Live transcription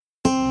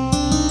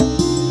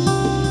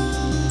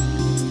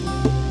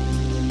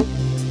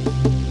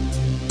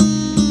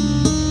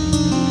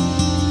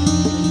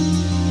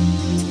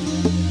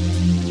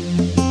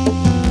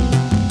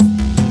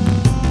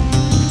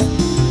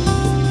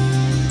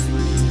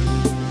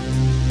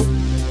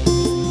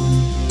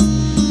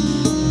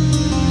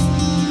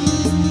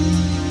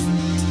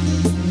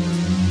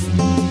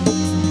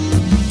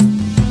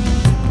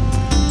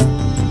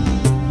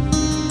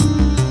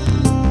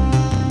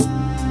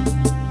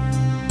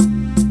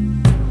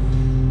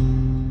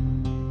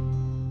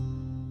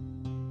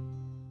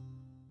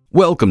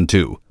Welcome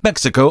to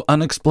Mexico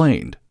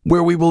Unexplained,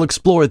 where we will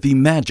explore the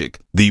magic,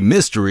 the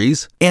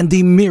mysteries, and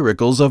the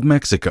miracles of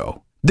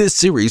Mexico. This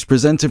series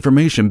presents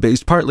information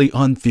based partly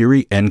on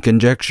theory and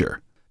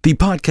conjecture. The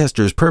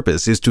podcaster's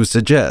purpose is to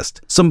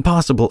suggest some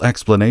possible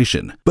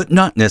explanation, but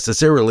not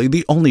necessarily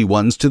the only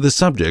ones to the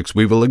subjects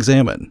we will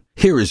examine.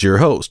 Here is your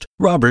host,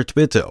 Robert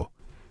Bitto.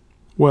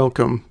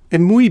 Welcome,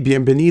 and muy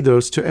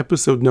bienvenidos to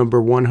episode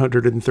number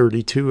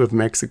 132 of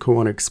Mexico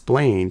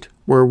Unexplained,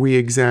 where we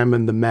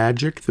examine the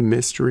magic, the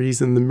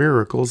mysteries, and the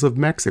miracles of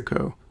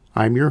Mexico.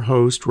 I'm your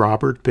host,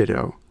 Robert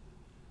Bitto.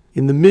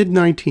 In the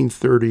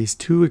mid-1930s,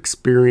 two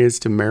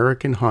experienced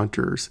American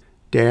hunters,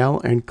 Dale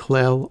and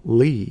Clell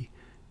Lee,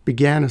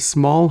 began a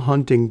small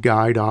hunting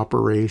guide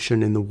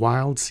operation in the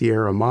wild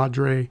Sierra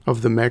Madre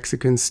of the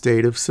Mexican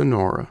state of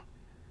Sonora.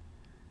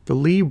 The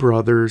Lee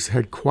brothers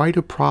had quite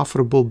a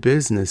profitable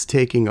business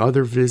taking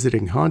other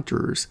visiting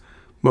hunters,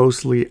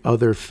 mostly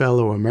other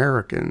fellow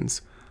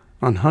Americans,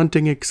 on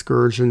hunting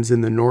excursions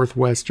in the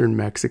northwestern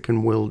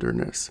Mexican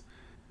wilderness.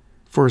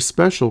 For a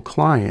special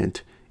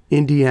client,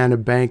 Indiana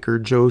banker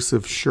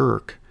Joseph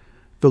Shirk,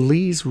 the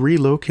Lees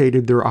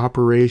relocated their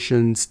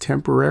operations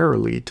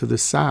temporarily to the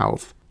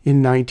south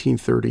in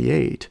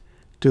 1938,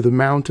 to the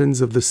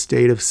mountains of the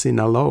state of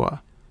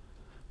Sinaloa.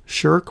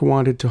 Shirk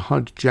wanted to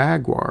hunt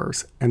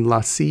jaguars, and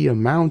La Silla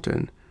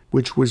Mountain,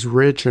 which was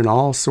rich in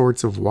all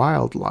sorts of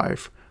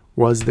wildlife,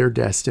 was their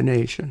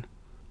destination.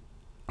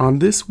 On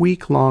this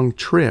week-long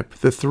trip,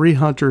 the three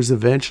hunters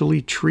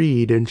eventually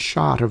treed and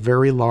shot a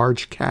very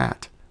large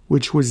cat,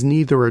 which was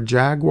neither a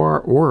jaguar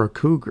or a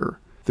cougar,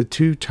 the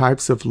two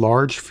types of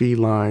large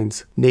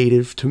felines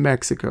native to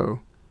Mexico.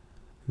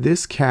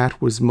 This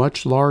cat was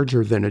much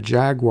larger than a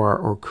jaguar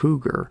or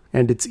cougar,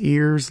 and its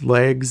ears,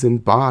 legs,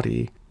 and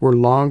body were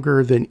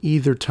longer than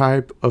either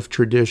type of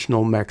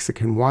traditional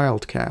Mexican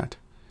wildcat.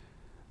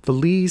 The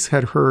Lees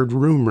had heard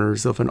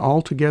rumors of an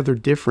altogether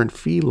different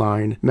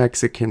feline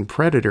Mexican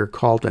predator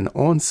called an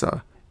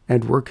Onza,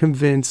 and were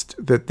convinced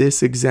that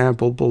this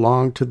example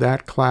belonged to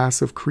that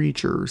class of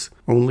creatures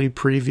only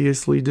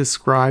previously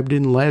described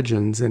in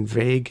legends and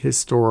vague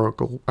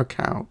historical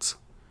accounts.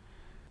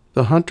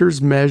 The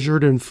hunters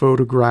measured and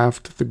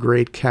photographed the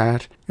great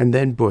cat and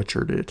then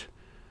butchered it.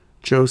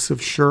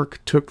 Joseph Shirk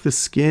took the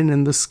skin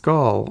and the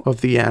skull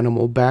of the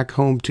animal back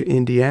home to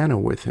Indiana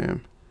with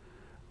him.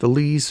 The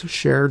Lees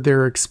shared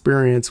their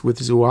experience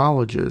with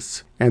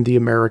zoologists and the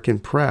American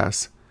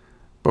press,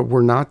 but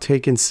were not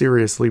taken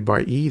seriously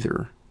by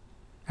either.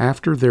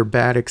 After their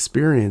bad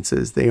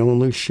experiences, they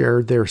only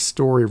shared their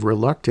story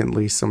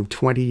reluctantly some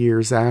 20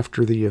 years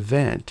after the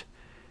event,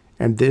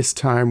 and this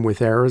time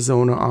with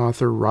Arizona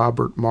author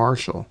Robert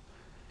Marshall.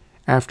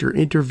 After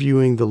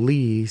interviewing the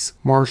Lees,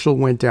 Marshall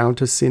went down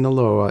to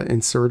Sinaloa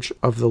in search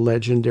of the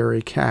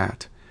legendary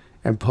cat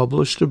and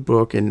published a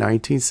book in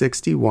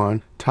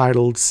 1961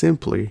 titled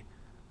simply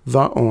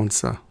The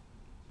Onza.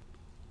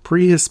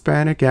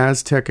 Pre-Hispanic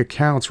Aztec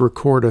accounts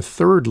record a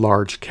third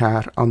large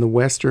cat on the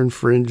western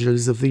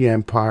fringes of the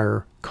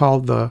empire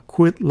called the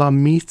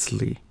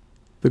Cuitlamitzli.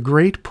 The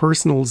great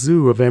personal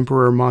zoo of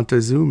Emperor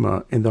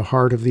Montezuma in the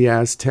heart of the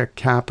Aztec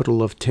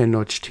capital of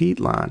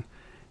Tenochtitlan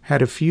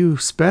had a few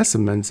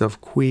specimens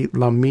of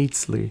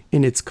Cuitlamitzli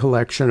in its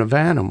collection of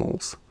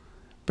animals.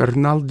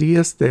 Bernal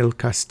Diaz del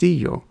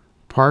Castillo,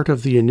 part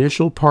of the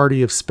initial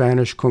party of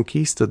Spanish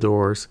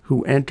conquistadors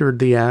who entered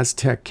the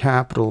Aztec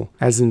capital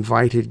as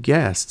invited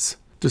guests,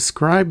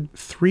 described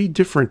three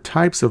different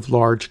types of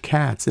large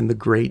cats in the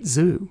Great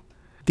Zoo.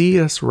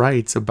 Diaz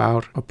writes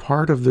about a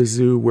part of the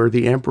zoo where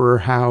the emperor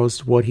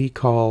housed what he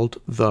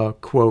called the,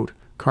 quote,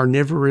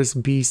 carnivorous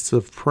beasts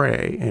of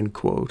prey, end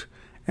quote,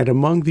 and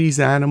among these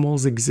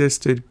animals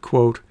existed,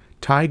 quote,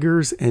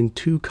 tigers and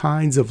two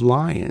kinds of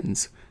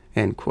lions,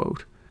 end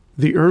quote.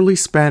 The early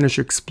Spanish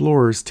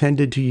explorers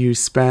tended to use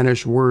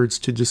Spanish words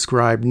to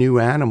describe new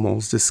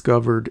animals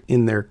discovered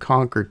in their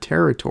conquered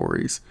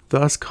territories,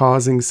 thus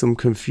causing some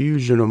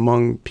confusion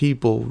among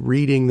people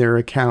reading their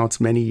accounts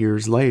many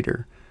years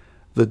later.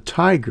 The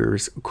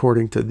tigers,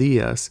 according to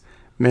Diaz,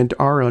 meant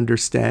our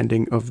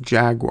understanding of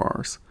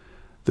jaguars.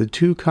 The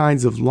two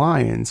kinds of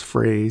lions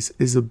phrase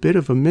is a bit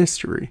of a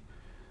mystery.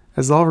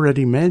 As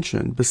already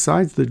mentioned,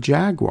 besides the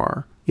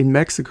jaguar, in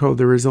Mexico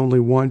there is only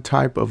one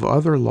type of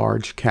other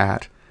large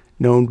cat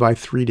known by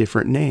three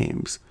different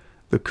names,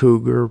 the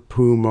cougar,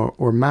 puma,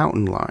 or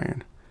mountain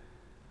lion.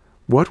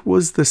 What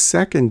was the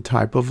second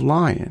type of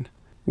lion?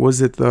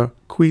 Was it the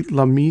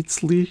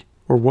Cuitlamitzli,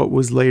 or what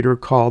was later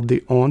called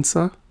the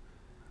Onza?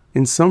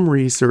 In some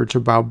research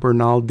about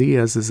Bernal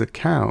Diaz's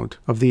account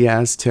of the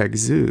Aztec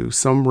Zoo,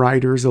 some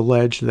writers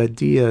allege that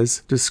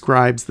Diaz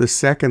describes the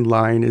second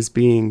lion as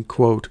being,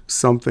 quote,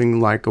 something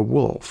like a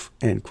wolf,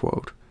 end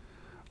quote.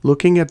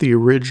 Looking at the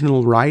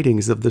original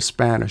writings of the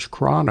Spanish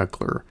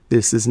chronicler,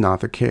 this is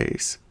not the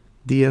case.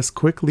 Diaz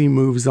quickly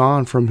moves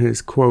on from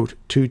his, quote,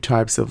 two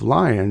types of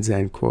lions,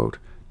 end quote,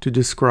 to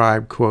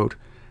describe, quote,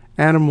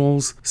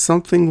 animals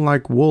something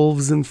like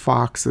wolves and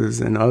foxes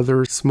and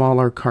other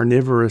smaller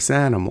carnivorous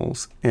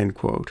animals, end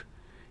quote.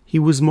 He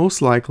was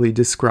most likely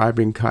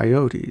describing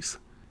coyotes.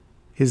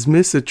 His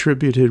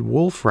misattributed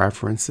wolf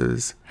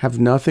references have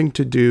nothing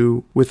to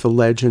do with the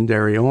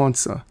legendary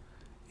Onza.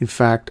 In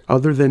fact,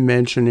 other than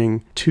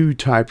mentioning 2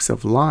 types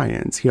of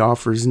lions, he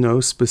offers no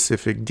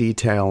specific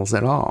details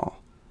at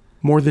all.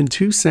 More than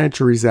 2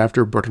 centuries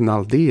after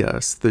Bernal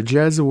Diaz, the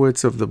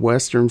Jesuits of the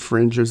western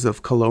fringes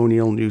of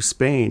colonial New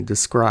Spain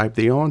described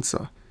the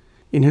Onza.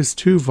 In his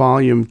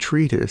 2-volume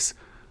treatise,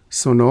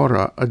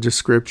 Sonora, a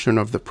description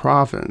of the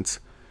province,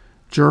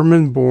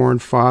 German-born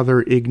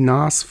Father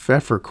Ignace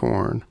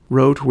Pfefferkorn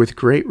wrote with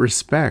great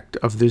respect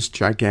of this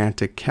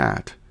gigantic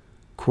cat,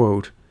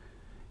 quote,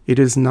 "It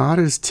is not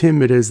as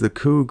timid as the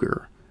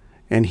cougar,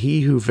 and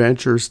he who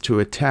ventures to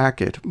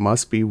attack it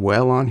must be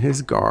well on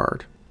his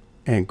guard."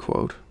 End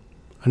quote.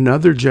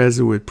 Another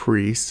Jesuit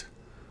priest,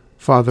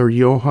 Father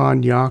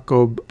Johann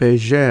Jacob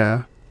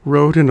Beger,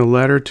 wrote in a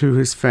letter to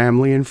his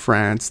family in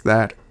France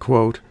that,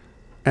 quote,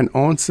 "An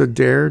Onza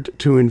dared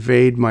to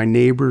invade my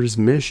neighbor's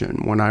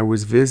mission when I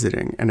was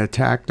visiting and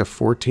attacked a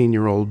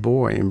 14-year-old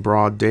boy in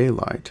broad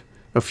daylight.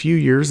 A few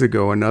years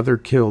ago, another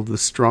killed the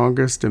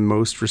strongest and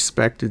most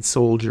respected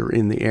soldier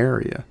in the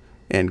area."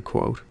 End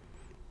quote.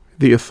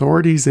 The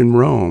authorities in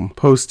Rome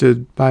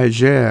posted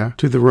Beger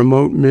to the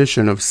remote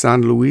mission of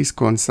San Luis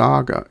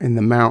Gonzaga in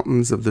the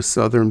mountains of the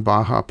southern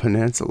Baja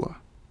Peninsula.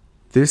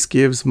 This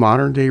gives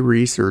modern-day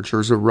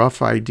researchers a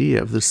rough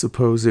idea of the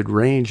supposed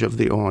range of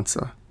the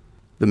Onza.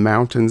 The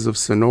mountains of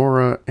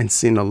Sonora and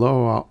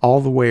Sinaloa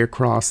all the way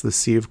across the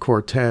Sea of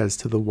Cortez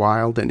to the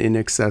wild and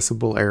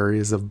inaccessible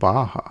areas of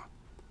Baja.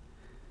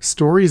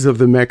 Stories of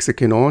the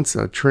Mexican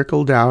Onza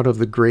trickled out of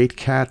the great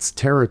cat's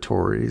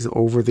territories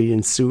over the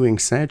ensuing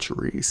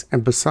centuries,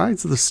 and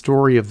besides the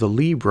story of the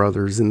Lee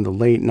brothers in the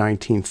late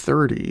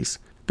 1930s,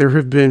 there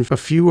have been a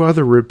few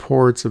other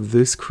reports of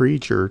this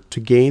creature to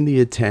gain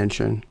the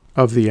attention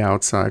of the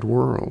outside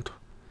world.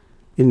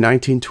 In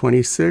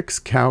 1926,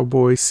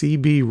 cowboy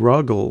C.B.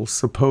 Ruggles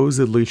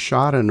supposedly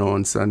shot an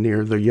Onza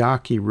near the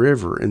Yaqui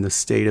River in the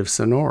state of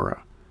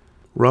Sonora.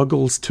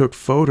 Ruggles took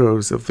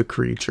photos of the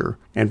creature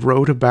and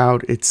wrote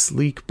about its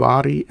sleek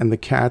body and the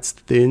cat's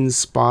thin,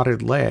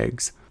 spotted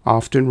legs,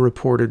 often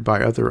reported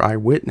by other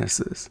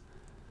eyewitnesses.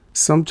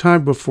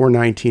 Sometime before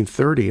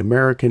 1930,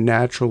 American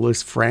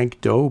naturalist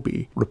Frank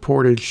Dobie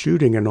reported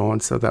shooting an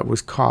Onza that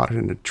was caught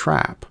in a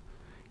trap.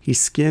 He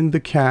skinned the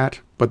cat,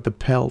 but the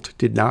pelt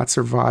did not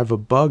survive a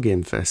bug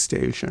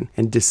infestation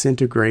and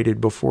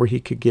disintegrated before he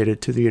could get it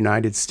to the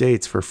United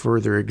States for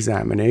further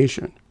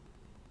examination.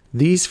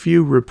 These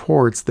few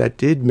reports that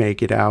did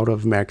make it out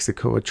of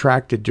Mexico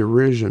attracted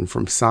derision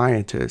from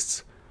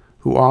scientists,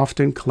 who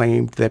often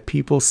claimed that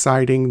people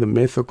citing the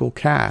mythical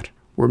cat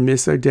were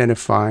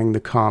misidentifying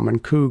the common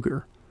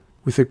cougar.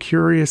 With a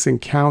curious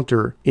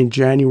encounter in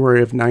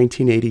January of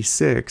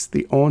 1986,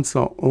 the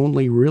Onza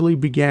only really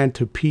began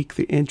to pique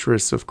the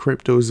interest of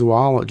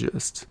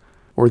cryptozoologists,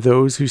 or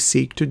those who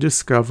seek to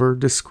discover,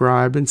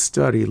 describe, and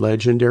study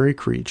legendary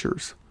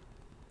creatures.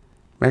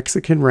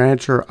 Mexican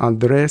rancher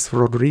Andres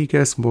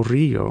Rodriguez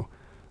Murillo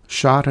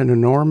shot an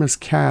enormous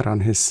cat on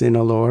his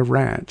Sinaloa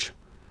ranch.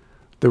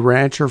 The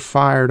rancher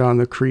fired on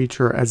the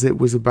creature as it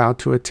was about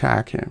to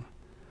attack him.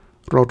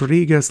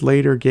 Rodriguez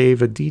later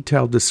gave a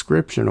detailed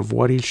description of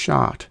what he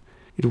shot.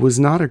 It was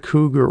not a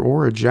cougar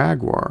or a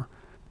jaguar,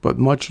 but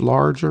much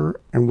larger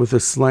and with a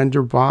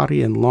slender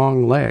body and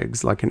long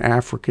legs like an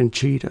African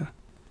cheetah.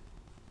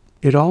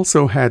 It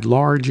also had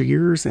large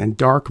ears and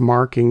dark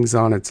markings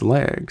on its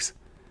legs.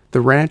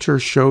 The rancher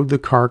showed the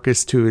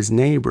carcass to his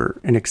neighbor,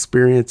 an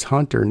experienced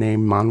hunter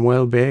named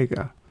Manuel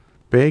Vega.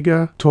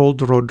 Vega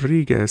told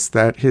Rodriguez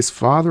that his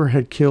father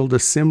had killed a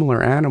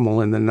similar animal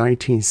in the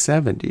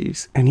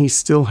 1970s, and he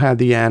still had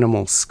the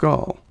animal's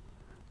skull.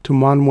 To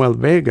Manuel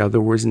Vega,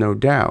 there was no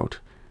doubt.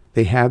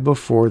 They had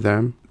before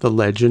them the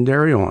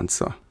legendary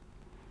Onza.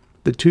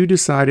 The two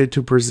decided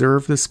to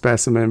preserve the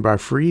specimen by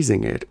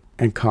freezing it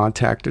and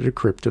contacted a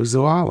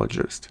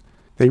cryptozoologist.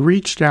 They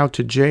reached out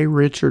to J.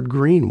 Richard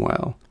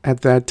Greenwell,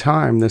 at that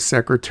time the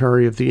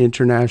secretary of the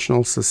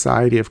International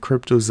Society of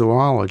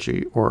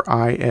Cryptozoology, or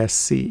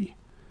ISC.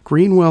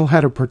 Greenwell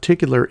had a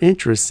particular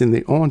interest in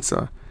the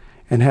Onza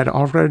and had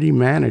already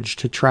managed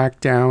to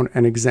track down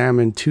and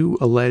examine 2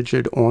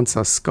 alleged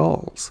Onza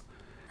skulls.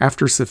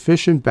 After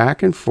sufficient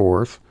back and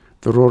forth,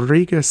 the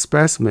Rodriguez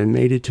specimen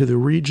made it to the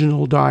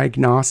Regional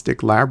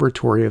Diagnostic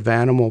Laboratory of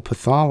Animal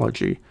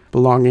Pathology,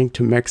 belonging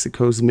to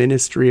Mexico's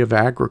Ministry of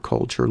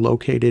Agriculture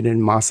located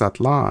in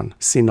Mazatlan,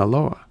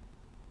 Sinaloa.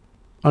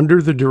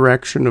 Under the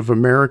direction of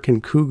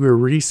American cougar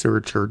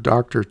researcher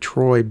Dr.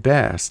 Troy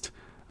Best,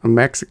 a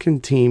Mexican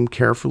team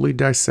carefully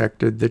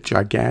dissected the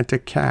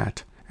gigantic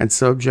cat and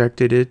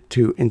subjected it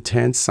to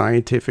intense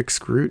scientific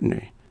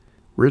scrutiny.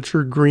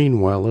 Richard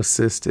Greenwell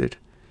assisted.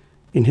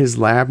 In his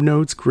lab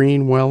notes,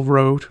 Greenwell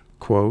wrote,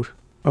 quote,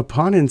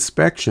 "Upon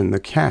inspection, the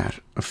cat,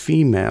 a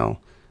female,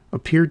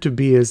 appeared to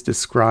be as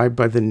described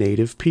by the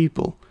native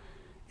people.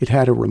 It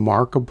had a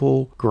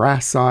remarkable,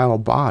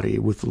 gracile body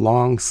with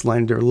long,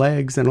 slender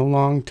legs and a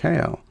long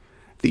tail.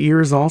 The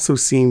ears also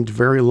seemed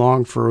very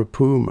long for a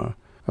puma,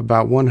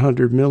 about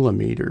 100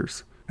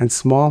 millimeters, and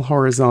small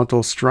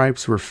horizontal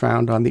stripes were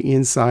found on the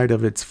inside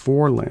of its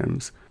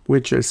forelimbs,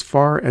 which, as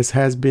far as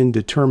has been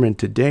determined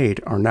to date,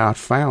 are not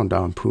found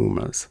on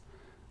pumas.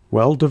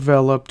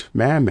 Well-developed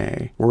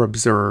mammae were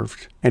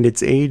observed, and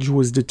its age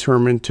was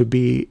determined to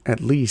be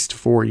at least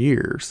 4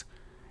 years.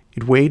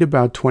 It weighed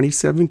about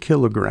 27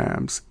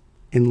 kilograms.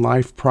 In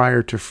life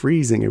prior to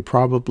freezing, it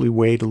probably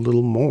weighed a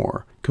little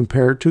more,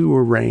 compared to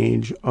a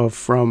range of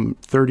from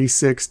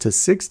 36 to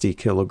 60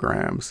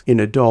 kilograms in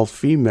adult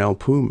female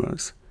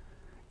pumas.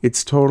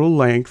 Its total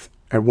length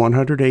at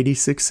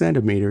 186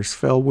 centimeters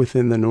fell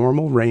within the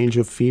normal range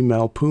of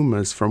female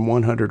pumas from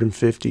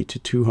 150 to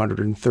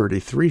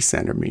 233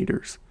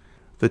 centimeters.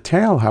 The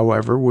tail,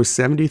 however, was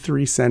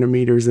 73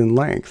 centimeters in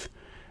length,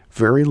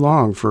 very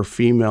long for a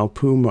female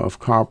puma of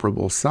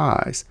comparable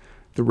size.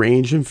 The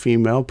range in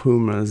female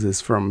pumas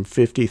is from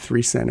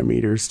 53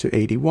 centimeters to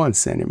 81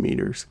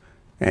 centimeters.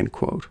 End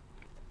quote.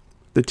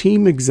 The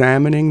team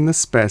examining the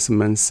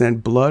specimen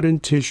sent blood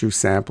and tissue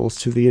samples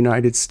to the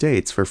United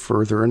States for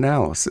further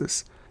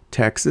analysis.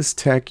 Texas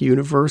Tech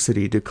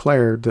University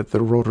declared that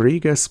the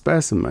Rodriguez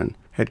specimen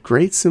had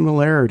great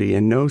similarity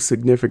and no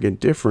significant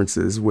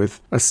differences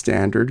with a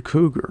standard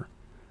cougar.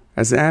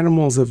 As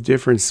animals of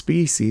different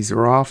species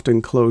are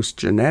often close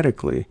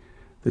genetically,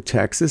 the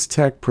Texas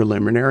Tech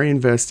preliminary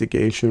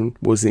investigation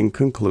was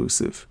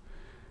inconclusive.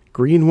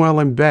 Greenwell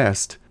and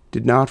Best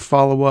did not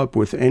follow up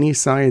with any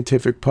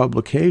scientific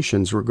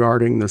publications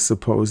regarding the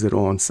supposed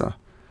Onza.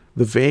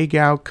 The vague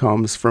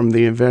outcomes from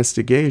the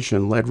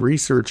investigation led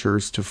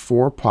researchers to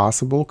 4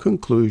 possible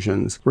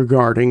conclusions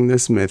regarding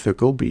this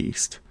mythical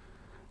beast.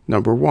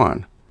 Number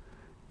 1.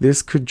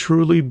 This could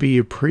truly be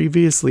a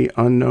previously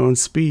unknown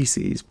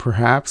species,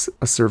 perhaps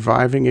a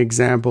surviving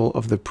example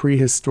of the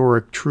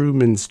prehistoric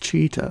Truman's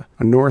cheetah,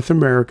 a North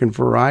American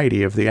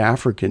variety of the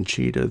African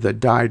cheetah that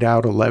died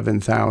out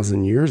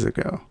 11,000 years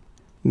ago.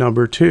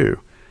 Number 2.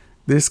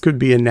 This could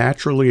be a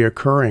naturally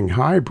occurring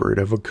hybrid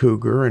of a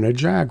cougar and a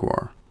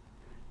jaguar.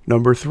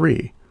 Number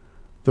 3.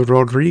 The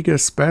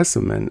Rodriguez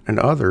specimen and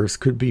others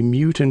could be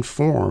mutant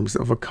forms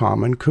of a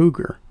common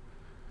cougar.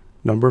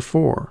 Number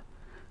 4.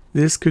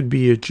 This could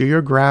be a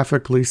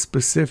geographically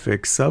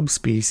specific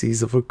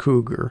subspecies of a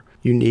cougar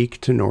unique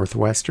to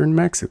northwestern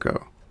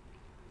Mexico.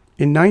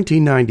 In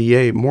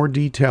 1998, more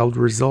detailed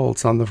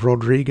results on the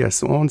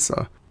Rodriguez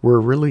Onza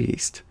were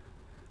released.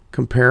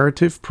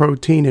 Comparative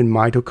protein and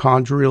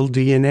mitochondrial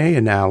DNA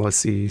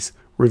analyses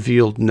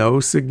revealed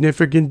no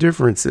significant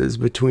differences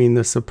between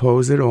the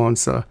supposed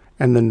Onza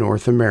and the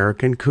North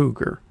American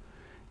cougar.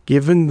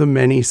 Given the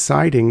many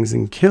sightings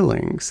and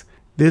killings,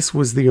 this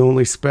was the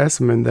only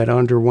specimen that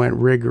underwent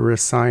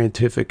rigorous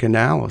scientific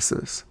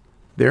analysis.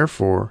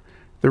 Therefore,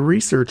 the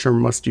researcher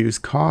must use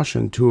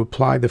caution to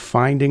apply the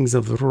findings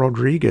of the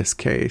Rodriguez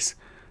case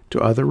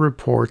to other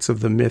reports of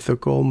the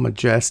mythical,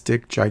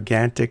 majestic,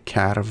 gigantic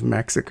cat of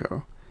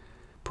Mexico.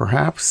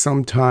 Perhaps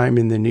sometime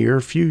in the near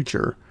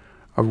future,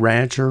 a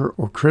rancher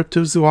or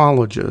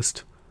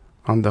cryptozoologist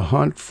on the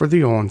hunt for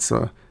the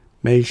Onza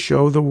may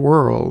show the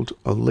world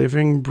a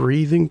living,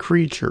 breathing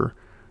creature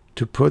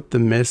to put the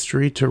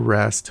mystery to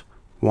rest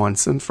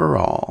once and for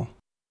all.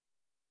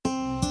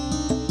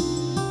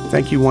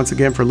 Thank you once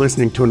again for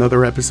listening to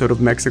another episode of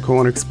Mexico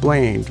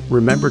Unexplained.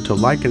 Remember to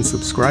like and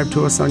subscribe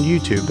to us on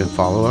YouTube and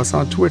follow us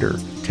on Twitter.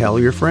 Tell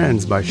your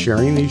friends by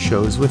sharing these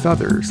shows with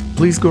others.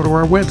 Please go to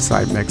our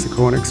website,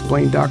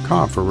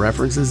 MexicoUnexplained.com, for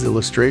references,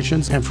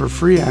 illustrations, and for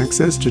free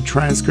access to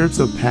transcripts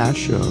of past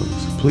shows.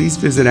 Please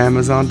visit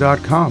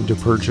Amazon.com to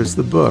purchase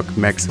the book,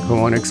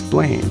 Mexico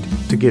Unexplained,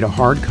 to get a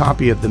hard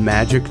copy of The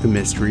Magic, the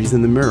Mysteries,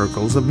 and the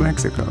Miracles of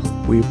Mexico.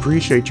 We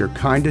appreciate your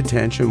kind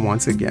attention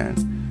once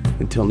again.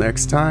 Until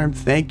next time,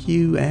 thank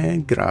you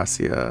and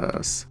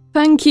gracias.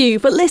 Thank you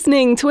for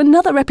listening to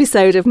another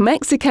episode of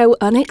Mexico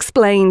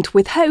Unexplained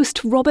with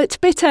host Robert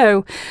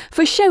Bitto.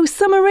 For show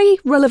summary,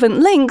 relevant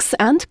links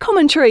and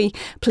commentary,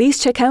 please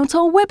check out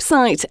our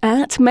website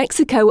at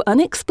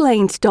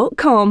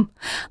mexicounexplained.com.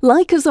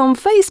 Like us on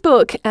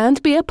Facebook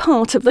and be a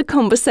part of the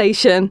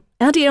conversation.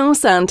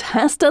 Adios and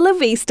hasta la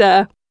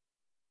vista.